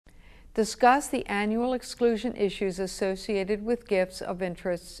Discuss the annual exclusion issues associated with gifts of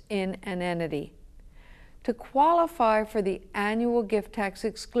interest in an entity. To qualify for the annual gift tax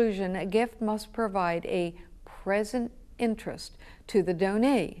exclusion, a gift must provide a present interest to the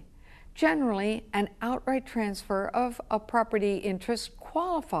donee. Generally, an outright transfer of a property interest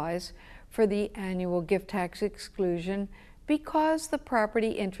qualifies for the annual gift tax exclusion because the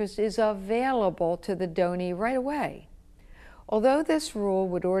property interest is available to the donee right away. Although this rule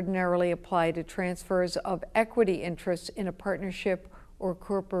would ordinarily apply to transfers of equity interests in a partnership or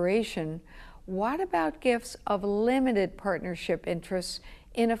corporation, what about gifts of limited partnership interests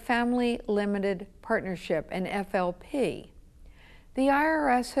in a family limited partnership, an FLP? The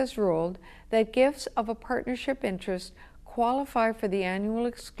IRS has ruled that gifts of a partnership interest qualify for the annual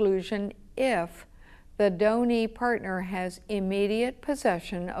exclusion if the donee partner has immediate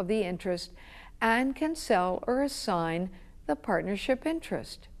possession of the interest and can sell or assign the partnership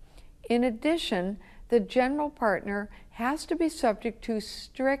interest. In addition, the general partner has to be subject to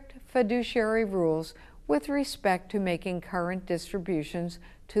strict fiduciary rules with respect to making current distributions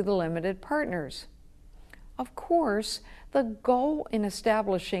to the limited partners. Of course, the goal in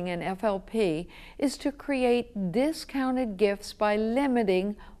establishing an FLP is to create discounted gifts by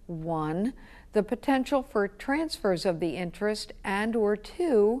limiting 1. The potential for transfers of the interest, and/or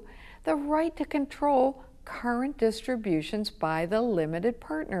 2. The right to control current distributions by the limited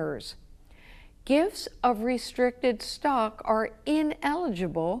partners. Gifts of restricted stock are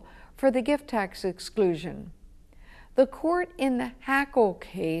ineligible for the gift tax exclusion. The court in the Hackle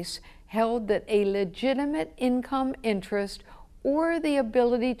case held that a legitimate income interest or the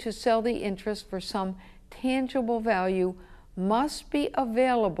ability to sell the interest for some tangible value must be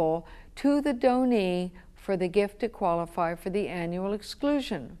available to the donee for the gift to qualify for the annual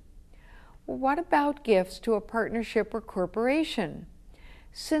exclusion. What about gifts to a partnership or corporation?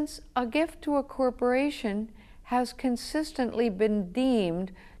 Since a gift to a corporation has consistently been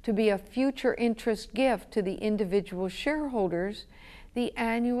deemed to be a future interest gift to the individual shareholders, the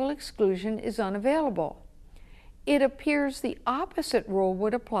annual exclusion is unavailable. It appears the opposite rule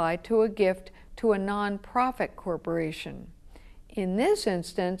would apply to a gift to a nonprofit corporation. In this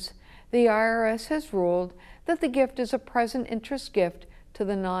instance, the IRS has ruled that the gift is a present interest gift to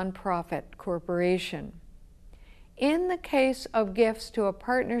the nonprofit corporation. In the case of gifts to a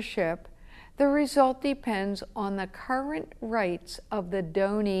partnership, the result depends on the current rights of the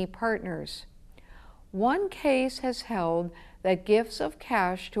donee partners. One case has held that gifts of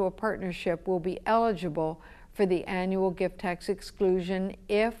cash to a partnership will be eligible for the annual gift tax exclusion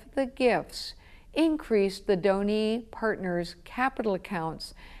if the gifts increase the donee partners' capital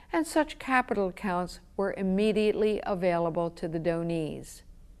accounts and such capital accounts were immediately available to the donees.